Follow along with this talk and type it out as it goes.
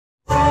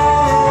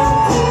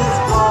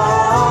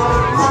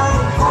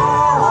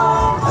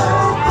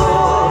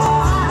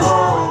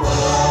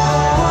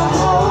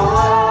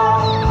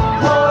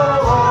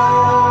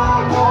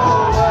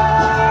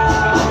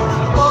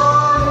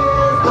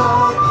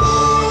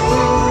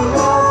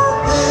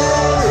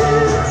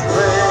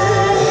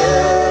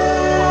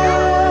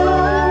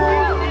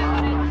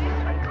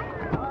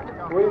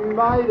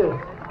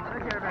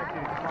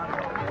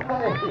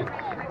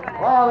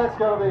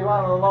got to be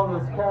one of the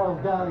longest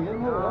carols going,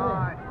 isn't it?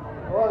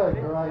 What a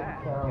great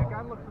carol.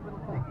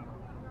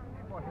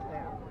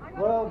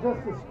 Well,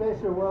 just a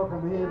special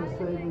welcome here this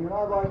evening, and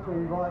I'd like to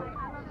invite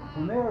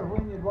the Mayor of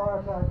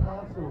Wynyard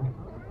Council,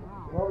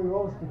 Robbie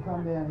Walsh, to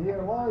come down here.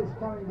 And while he's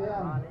coming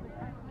down,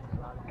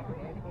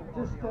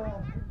 just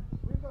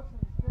we've got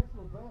some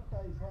special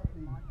birthdays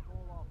happening.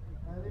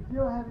 And if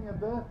you're having a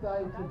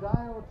birthday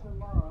today or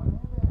tomorrow,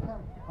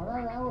 I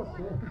know Alice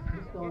here,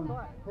 just on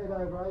head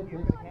over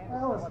Apex.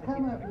 Alice,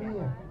 come up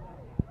here.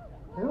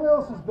 Who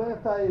else's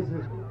birthday is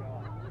it?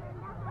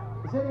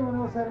 Is anyone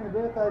else having a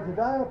birthday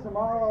today or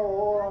tomorrow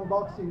or on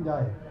Boxing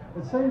Day?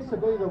 It seems to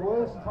be the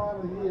worst time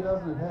of the year,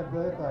 doesn't it, have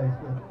birthdays?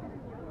 But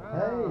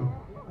hey,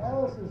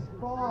 Alice is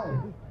 5. How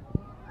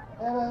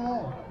about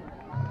that?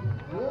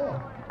 Yeah.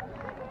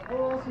 Who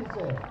else is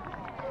there?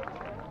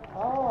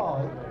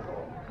 Oh,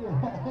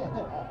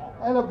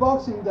 yeah. And a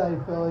Boxing Day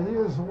fella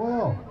here as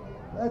well.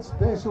 That's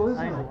special,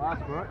 isn't it?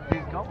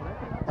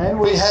 And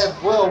we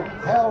have, well,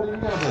 how old are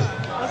you going to be?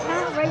 I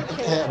can't reach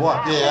it. Yeah,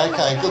 what? Yeah,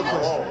 okay, good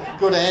question.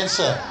 Good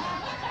answer.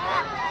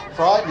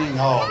 Frightening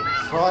old,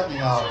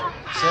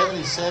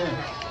 77.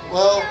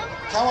 Well,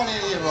 come on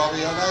in here,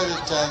 Robbie. I know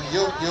that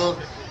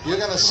you're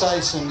going to say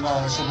some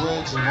words and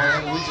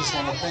whatever. We just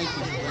want to thank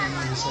you for being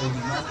here this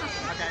evening, mate.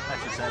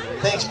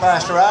 Thanks,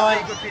 Pastor Owen.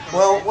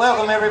 Well,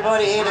 welcome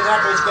everybody here to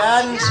Guthridge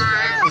Gardens.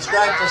 It's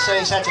great to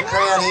see such a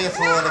crowd here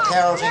for the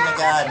carols in the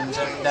gardens,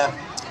 and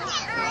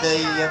the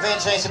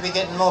event seems to be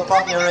getting more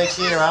popular each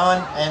year,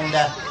 Owen, and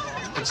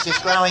it's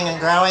just growing and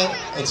growing.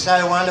 It's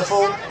so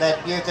wonderful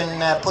that you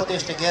can put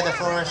this together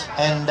for us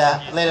and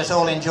let us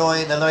all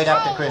enjoy the lead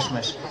up to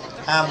Christmas.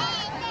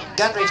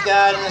 Guthridge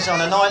Gardens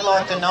on a night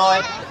like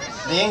tonight,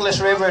 the English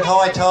River at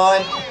high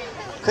tide,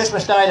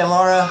 Christmas Day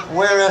tomorrow.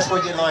 Where else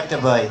would you like to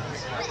be?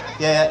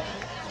 Yeah,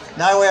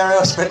 nowhere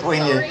else but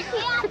Wynyard.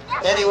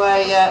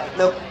 Anyway,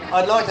 look,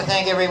 I'd like to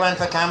thank everyone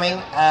for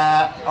coming.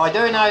 I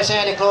do know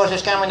Santa Claus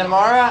is coming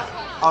tomorrow.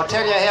 I'll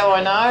tell you how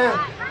I know.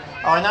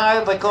 I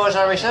know because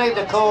I received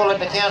a call at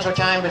the council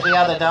chambers the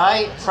other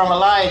day from a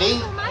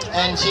lady,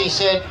 and she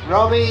said,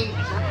 Robbie,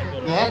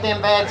 you had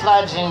them bad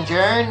floods in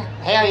June.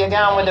 How are you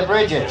going with the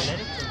bridges?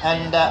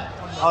 And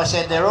I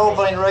said, they're all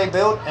been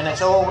rebuilt and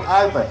it's all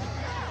open.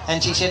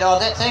 And she said, oh,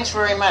 thanks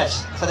very much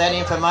for that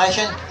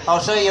information. I'll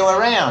see you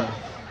around.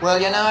 Well,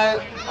 you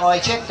know, I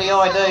checked the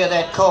ID of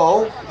that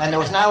call and there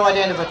was no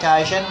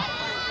identification.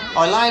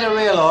 I later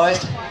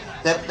realised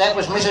that that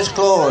was Mrs.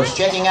 Claus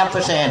checking up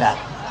for Santa.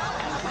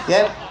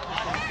 Yep.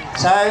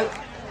 So,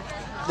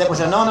 that was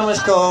an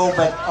anonymous call,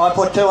 but I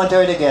put 2 and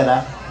 2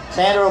 together.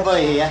 Santa will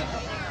be here.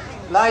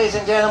 Ladies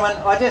and gentlemen,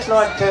 I'd just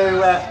like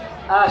to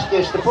ask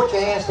you to put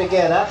your hands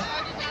together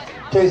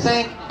to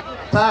thank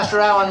Pastor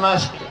Owen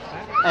Musk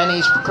and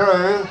his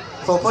crew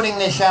for putting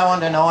this show on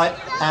tonight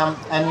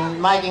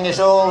and making us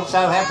all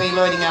so happy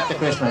leading up to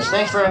Christmas.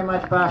 Thanks very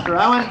much, Pastor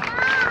Owen.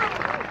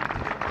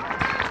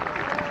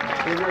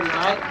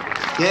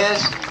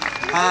 Yes.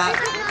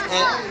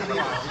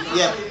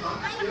 Yep.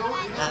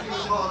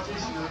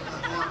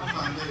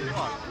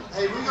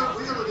 Hey, we got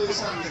to do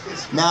something to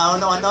this. No,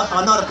 I'm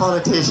not a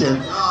politician.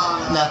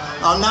 No,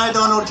 I'm no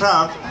Donald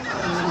Trump.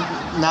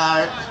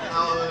 No.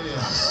 Hallelujah.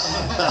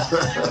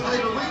 Hey,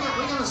 but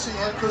we're going to sing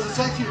out because it's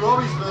actually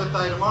Robbie's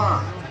birthday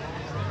tomorrow.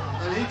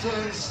 And he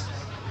turns,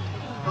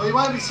 well, he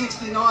won't be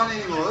 69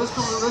 anymore. Let's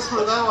put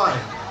it that way.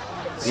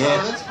 So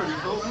yeah. That's pretty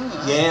cool, isn't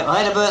it? Yeah,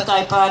 I had a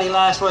birthday party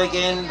last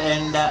weekend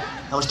and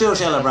I'm still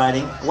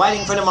celebrating,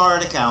 waiting for tomorrow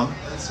to come.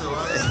 That's all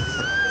right.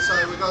 So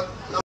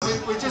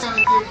we're just going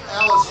to give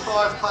Alice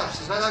 5 claps.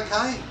 Is that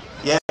okay?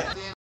 Yeah. At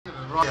the end of it,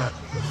 right? Yeah.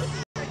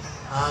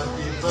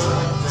 Happy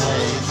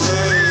birthday to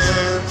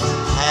you.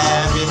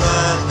 Happy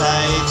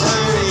birthday to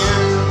you.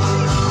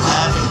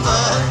 Happy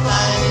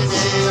birthday,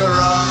 dear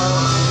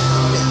Ron.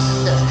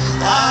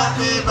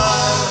 Happy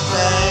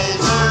birthday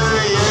to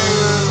you.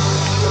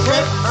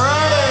 Hip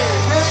hooray!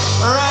 Hip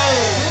hooray!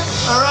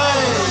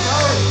 Hooray!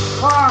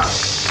 1,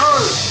 2,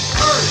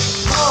 3,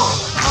 4,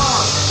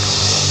 5.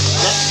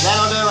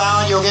 That'll do,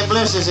 Owen. You'll get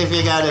blisters if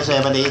you go to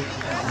 70.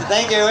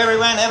 Thank you,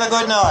 everyone. Have a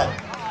good night.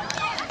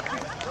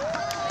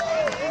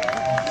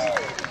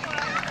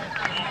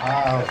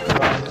 Oh,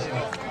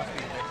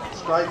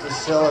 it's great to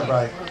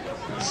celebrate.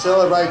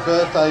 Celebrate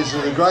birthdays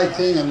are a great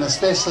thing, and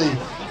especially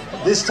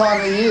this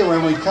time of year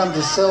when we come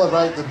to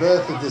celebrate the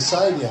birth of the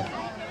Saviour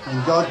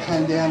and God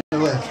came down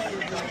to earth.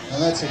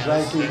 And that's a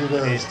great thing to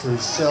do, is to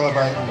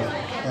celebrate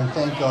and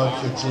thank God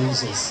for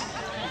Jesus.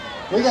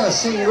 We're going to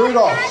sing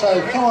Rudolph,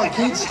 so come on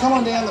kids, come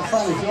on down the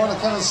front if you want to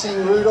come and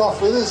sing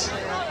Rudolph with us.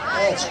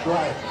 That's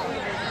great.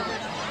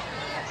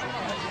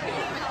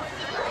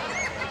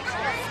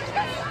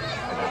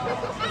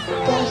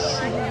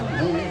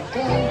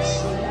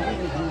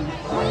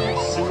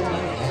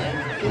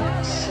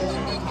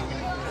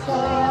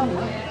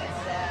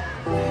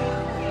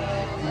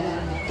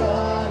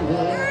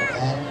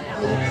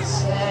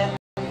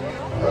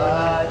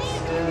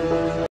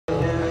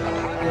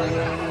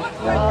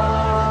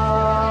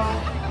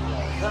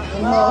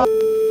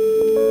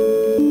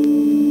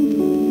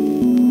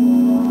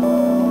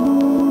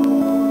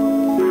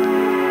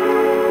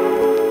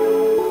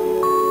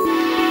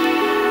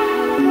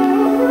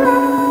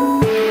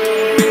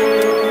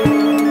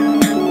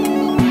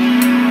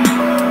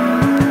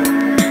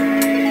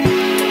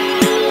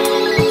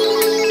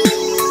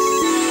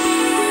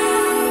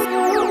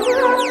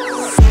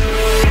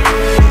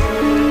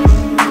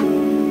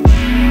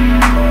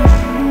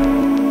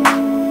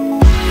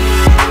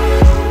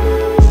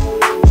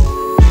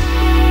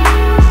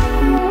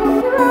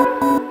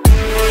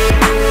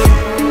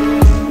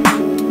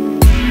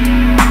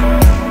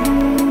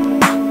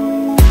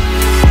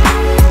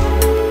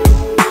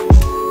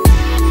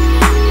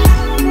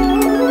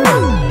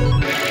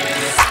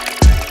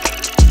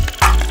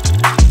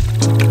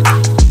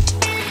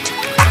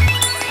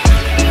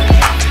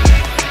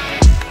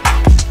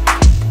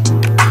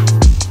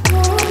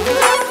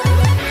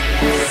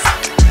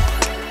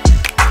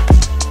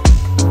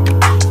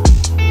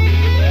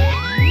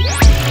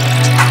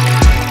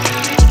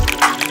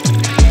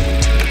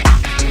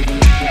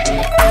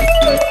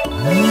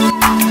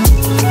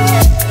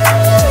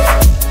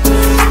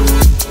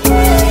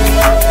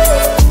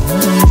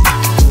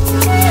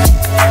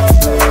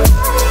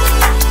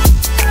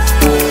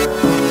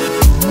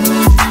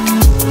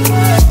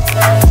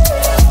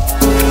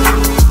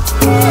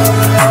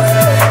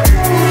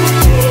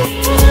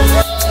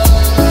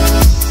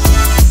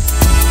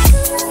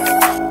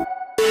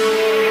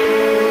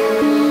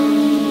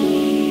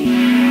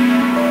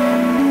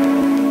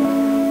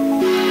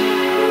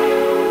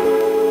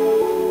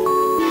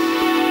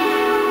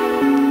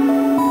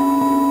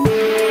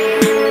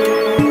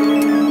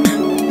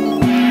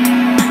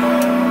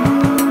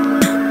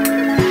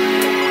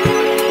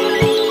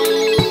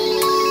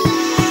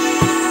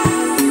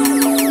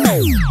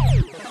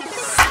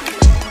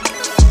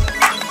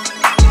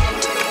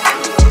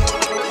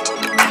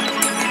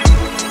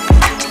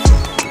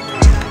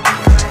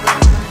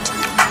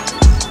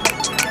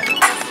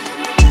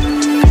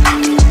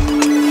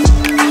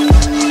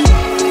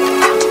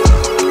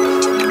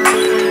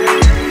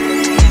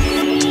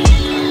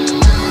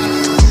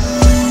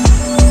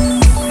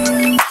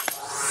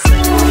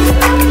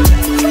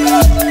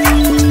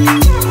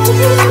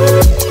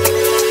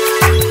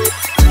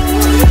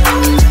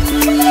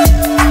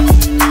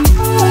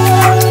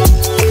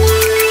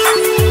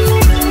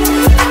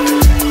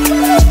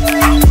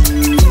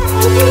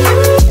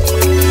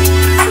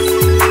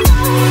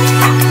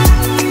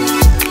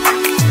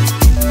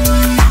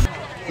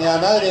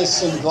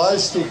 there's some glow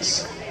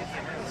sticks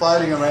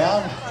floating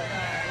around,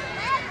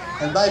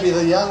 and maybe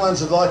the young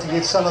ones would like to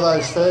get some of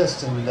those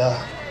first. And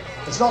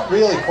it's not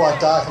really quite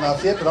dark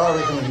enough yet, but I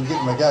reckon we can give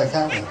them a go,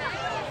 can't we?